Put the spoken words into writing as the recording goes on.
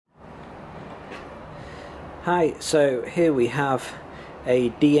Hi, so here we have a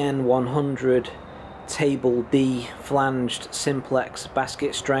DN100 Table D flanged Simplex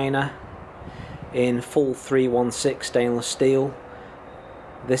Basket Strainer in full 316 stainless steel.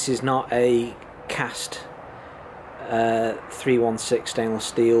 This is not a cast 316 stainless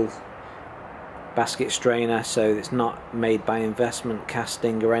steel basket strainer, so it's not made by investment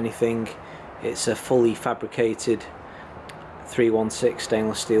casting or anything. It's a fully fabricated 316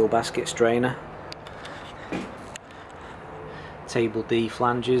 stainless steel basket strainer. Table D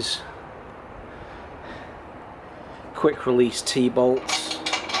flanges, quick release T-bolts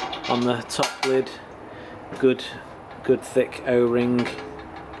on the top lid, good thick O-ring,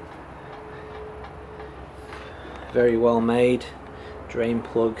 very well made, drain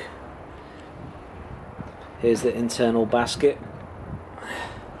plug. Here's the internal basket,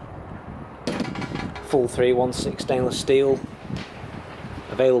 full 316 stainless steel,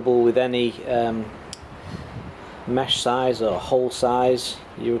 available with any mesh size or hole size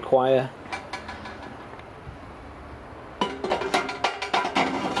you require.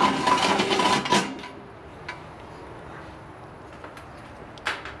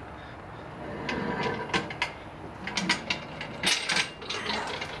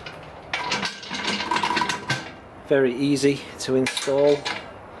 Very easy to install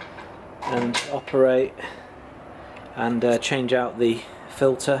and operate, and change out the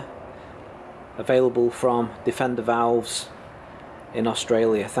filter. Available from Defender Valves in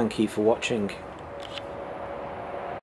Australia. Thank you for watching.